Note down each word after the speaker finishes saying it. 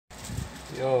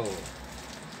Yo,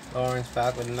 Lawrence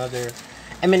back with another.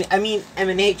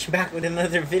 MNH back with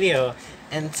another video,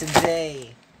 and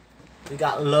today we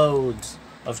got loads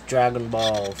of Dragon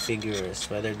Ball figures,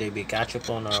 whether they be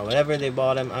Gachapon or whatever they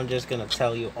bought them. I'm just gonna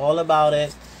tell you all about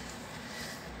it.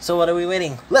 So what are we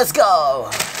waiting? Let's go!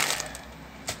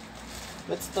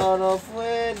 Let's start off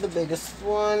with the biggest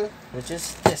one, which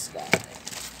is this guy.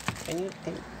 Can you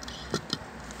think?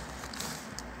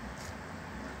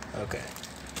 Okay.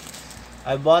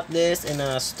 I bought this in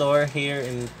a store here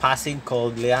in Pasig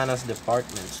called Liana's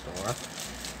Department Store.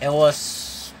 It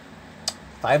was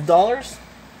 $5,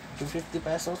 250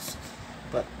 pesos,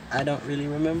 but I don't really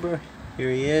remember. Here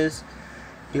he is.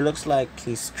 He looks like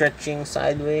he's stretching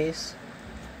sideways.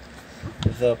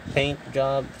 The paint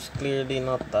job's clearly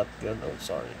not that good. Oh,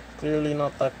 sorry. Clearly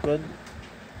not that good.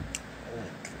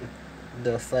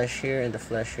 The flesh here and the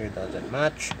flesh here doesn't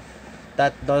match.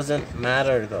 That doesn't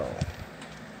matter though.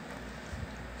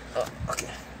 Oh, okay.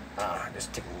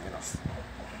 Just taking it off.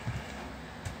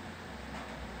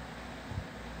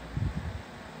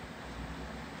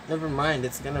 Never mind,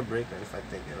 it's gonna break if I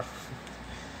take it off.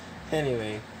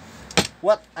 Anyway,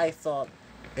 what I thought.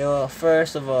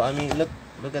 First of all, I mean,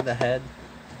 look at the head.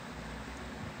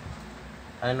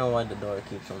 I don't know why the door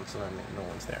keeps on slamming. No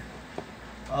one's there.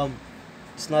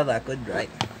 It's not that good, right?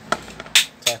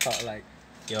 So I thought like,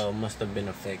 yo, must have been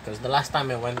a fake. Cause the last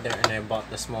time I went there and I bought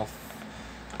the small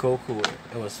Goku,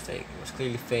 it was fake. It was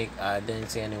clearly fake. I didn't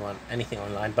see anything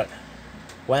online. But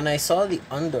when I saw the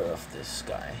under of this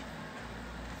guy,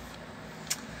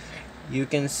 you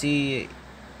can see.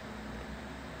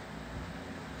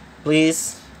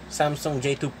 Please, Samsung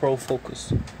J2 Pro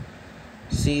focus.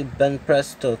 See, Ben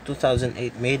Presto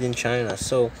 2008, made in China.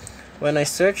 So when I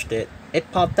searched it, it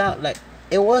popped out like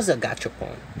it was a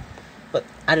Gachapon. But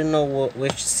I don't know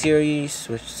which series,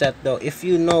 which set though. If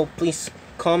you know, please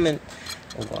comment.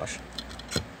 Oh gosh.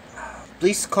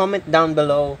 Please comment down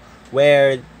below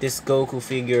where this Goku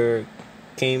figure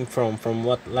came from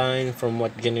what line, from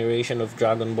what generation of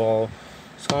Dragon Ball.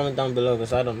 Just comment down below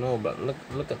because I don't know, but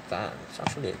look at that. It's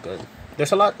actually good.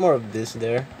 There's a lot more of this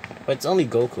there, but it's only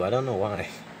Goku. I don't know why.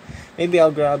 Maybe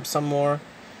I'll grab some more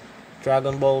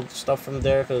Dragon Ball stuff from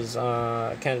there because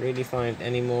I can't really find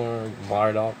any more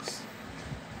Bardocks.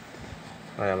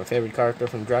 Oh yeah, my favorite character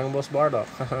from Dragon Ball's Bardock.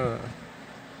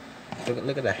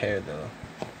 Look at the hair though.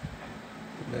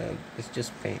 It's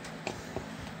just paint.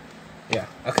 Yeah,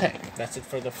 okay. That's it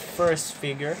for the first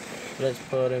figure. Let's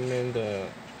put him in the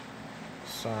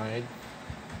side.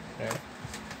 There.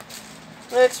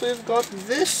 Next we've got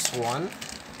this one.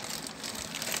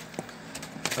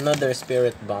 Another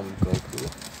Spirit Bomb Goku.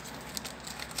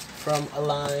 From a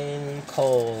line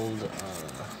called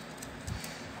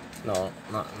no,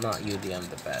 not UDM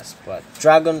the best, but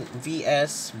Dragon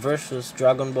VS versus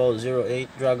Dragon Ball 08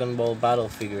 Dragon Ball Battle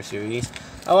Figure Series.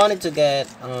 I wanted to get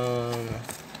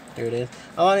here it is.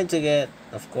 I wanted to get,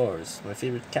 of course, my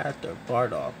favorite character,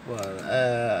 Bardock, but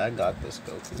I got this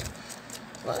Goku.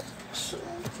 But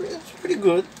it's pretty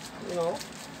good, you know.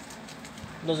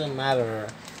 Doesn't matter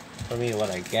for me what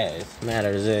I get. It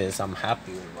matters is I'm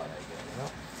happy with what I get, you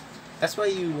know. That's why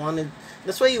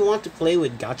you want to play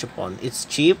with Gachapon. It's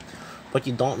cheap, but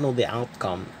you don't know the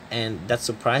outcome, and that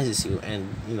surprises you.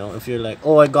 And you know, if you're like,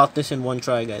 oh, I got this in one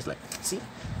try, guys, like, see,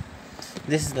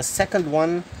 this is the second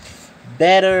one.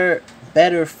 Better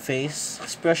face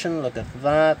expression. Look at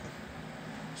that,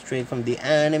 straight from the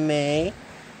anime.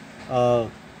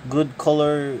 Good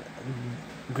color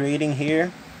grading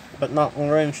here, but not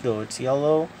orange though. It's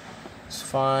yellow. It's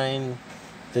fine.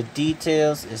 The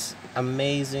details is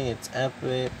amazing. It's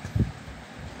epic.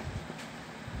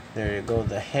 There you go.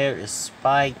 The hair is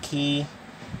spiky,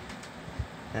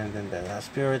 and then the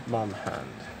Spirit Bomb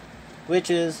hand, which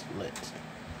is lit.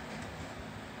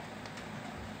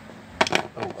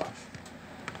 Oh gosh,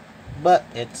 but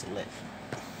it's lit.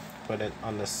 Put it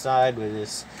on the side with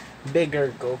this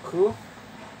bigger Goku.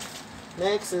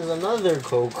 Next is another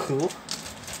Goku.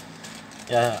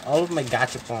 Yeah, all of my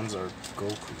Gachapons are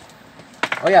Goku.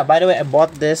 Oh yeah, by the way, I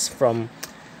bought this from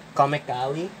Comic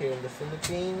Alley here in the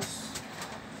Philippines.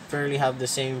 Fairly have the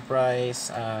same price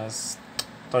as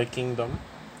Toy Kingdom.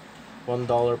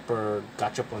 $1 per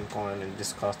Gachapon coin, and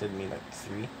this costed me like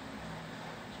 $3.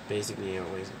 Basically, it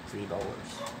was $3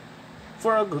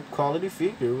 for a good quality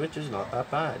figure, which is not that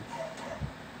bad.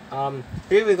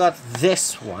 Here we got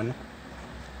this one.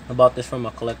 I bought this from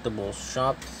a collectibles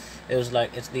shop. It was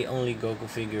like, it's the only Goku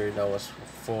figure that was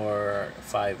for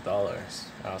 $5.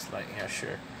 I was like, yeah,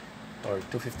 sure. Or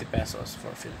 250 pesos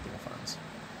for Filipino fans.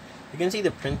 You can see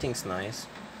the printing's nice.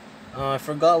 I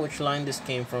forgot which line this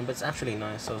came from, but it's actually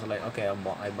nice. So I was like, okay, I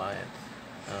buy it.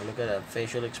 Look at that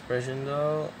facial expression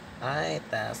though. Alright,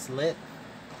 that's lit.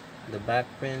 The back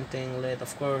printing lit.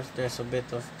 Of course, there's a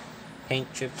bit of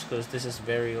paint chips because this is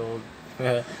very old.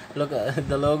 Look,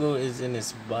 the logo is in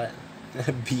his butt.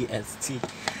 BST.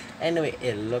 Anyway,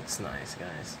 it looks nice,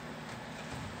 guys.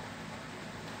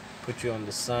 Put you on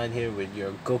the side here with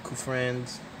your Goku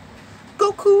friends.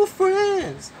 Goku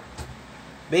friends!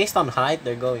 Based on height,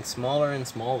 they're going smaller and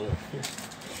smaller.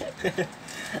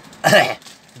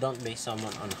 Don't base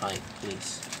someone on height,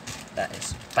 please. That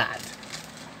is bad.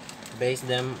 Base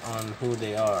them on who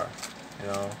they are. You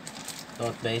know,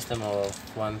 don't base them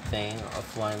off one thing,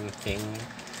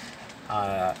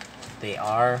 they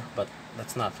are, but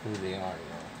that's not who they are. You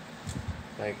know,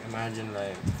 like imagine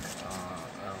like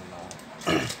I don't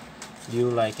know, you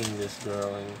liking this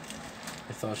girl and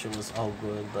I thought she was all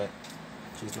good, but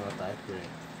she's not that great.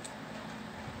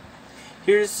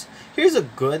 Here's a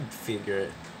good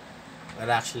figure that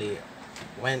actually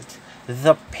went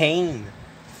the pain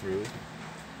through,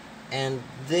 and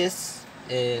this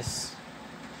is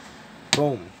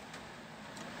boom.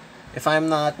 If I'm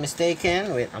not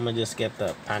mistaken, wait, I'm gonna just get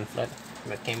the pamphlet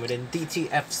that came with it.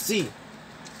 DTFC.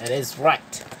 It is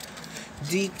right.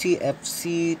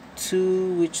 DTFC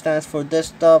 2, which stands for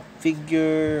Desktop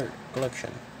Figure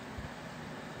Collection.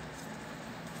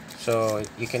 So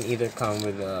you can either come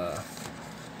with a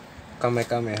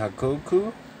Kamehameha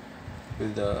Goku,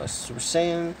 with the Super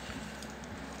Saiyan,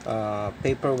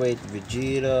 paperweight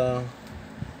Vegeta,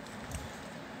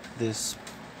 this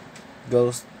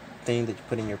ghost thing that you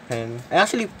put in your pen. I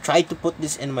actually tried to put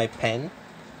this in my pen,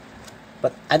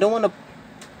 but I don't want to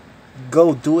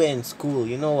go do it in school.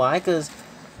 You know why? Because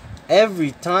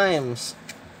every time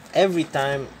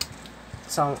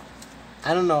some,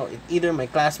 I don't know, either my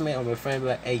classmate or my friend be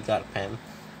like, hey, you got a pen?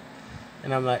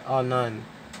 And I'm like, oh, none.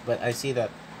 But I see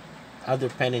that other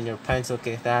pen in your pencil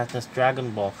case that has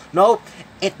Dragon Ball. Nope,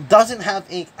 it doesn't have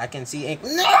ink. I can see ink.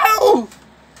 No!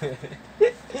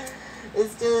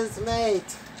 It's just,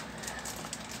 mate,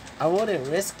 I wouldn't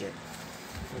risk it.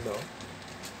 You know,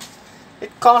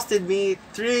 it costed me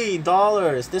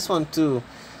 $3. This one too.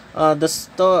 The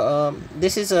store.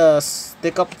 This is a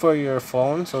stick up for your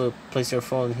phone. So place your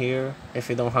phone here. If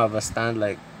you don't have a stand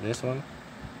like this one,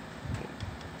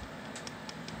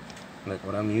 like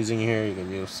what I'm using here, you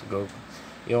can use go.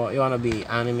 You wanna be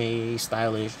anime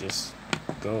stylish? Just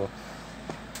go.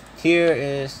 Here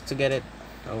is to get it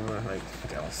over. Like,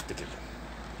 okay, I'll stick it.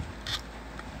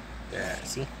 There,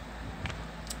 see?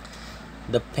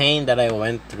 The pain that I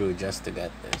went through just to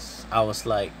get this. I was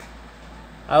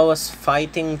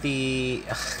fighting the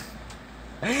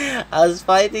I was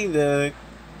fighting the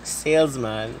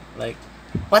salesman. Like,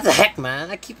 what the heck,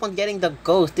 man? I keep on getting the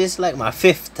ghost. This is like my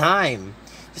 5th time.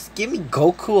 Just give me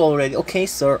Goku already. Okay,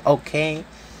 sir. Okay.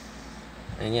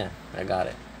 And yeah, I got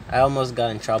it. I almost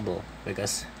got in trouble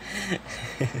because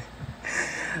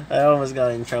I almost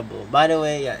got in trouble. By the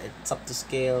way, yeah, it's up to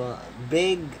scale.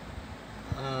 Big,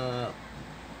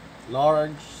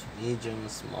 large, medium,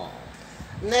 small.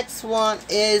 Next one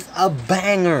is a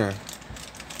banger.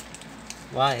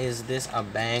 Why is this a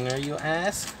banger, you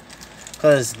ask?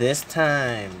 Because this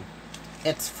time,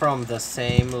 it's from the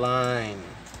same line.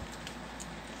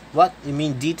 What? You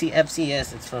mean DTFC?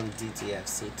 Yes, it's from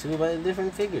DTFC 2, but a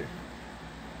different figure.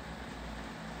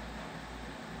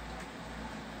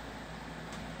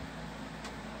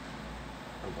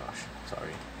 Oh gosh,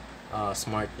 sorry.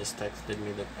 Smart just texted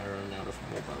me that I ran out of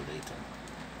mobile data.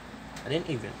 I didn't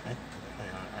even. I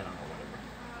don't know, whatever.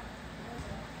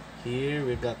 Here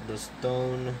we got the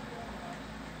Stone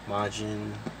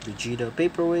Majin Vegeta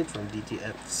paperweight from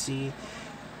DTFC.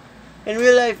 In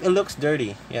real life, it looks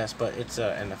dirty, yes, but it's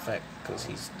an effect because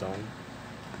he's stone.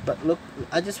 But look,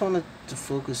 I just wanted to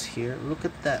focus here. Look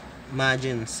at that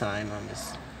Majin sign on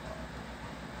this.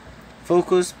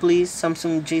 Focus, please,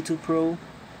 Samsung J2 Pro.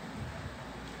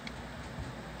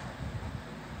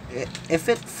 If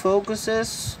it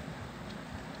focuses,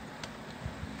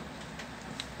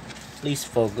 please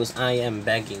focus. I am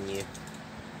begging you.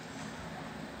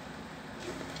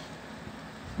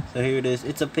 So here it is.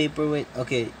 It's a paperweight.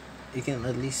 Okay. You can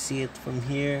at least see it from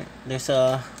here. There's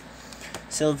a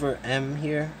silver M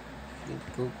here.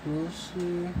 Go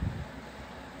closer.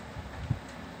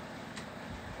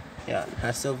 Yeah, it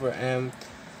has silver M.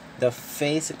 The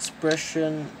face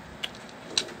expression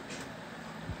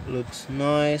looks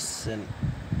nice and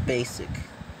basic.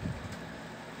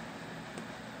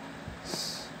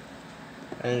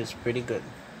 And it's pretty good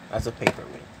as a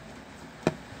paperweight.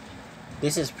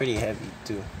 This is pretty heavy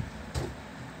too.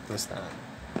 This time.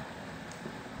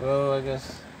 Well, I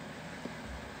guess.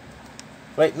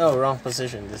 Wait, no, wrong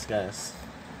position. This guy's.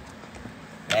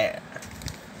 Yeah.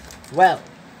 Well,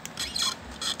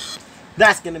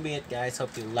 that's gonna be it, guys.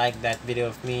 Hope you liked that video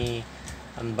of me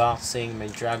unboxing my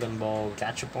Dragon Ball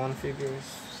Gachapon figures.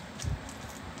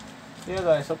 Yeah,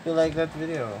 guys, hope you like that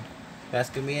video. That's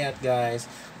gonna be it, guys.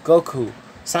 Goku,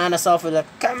 sign us off with a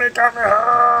Kame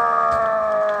Kame!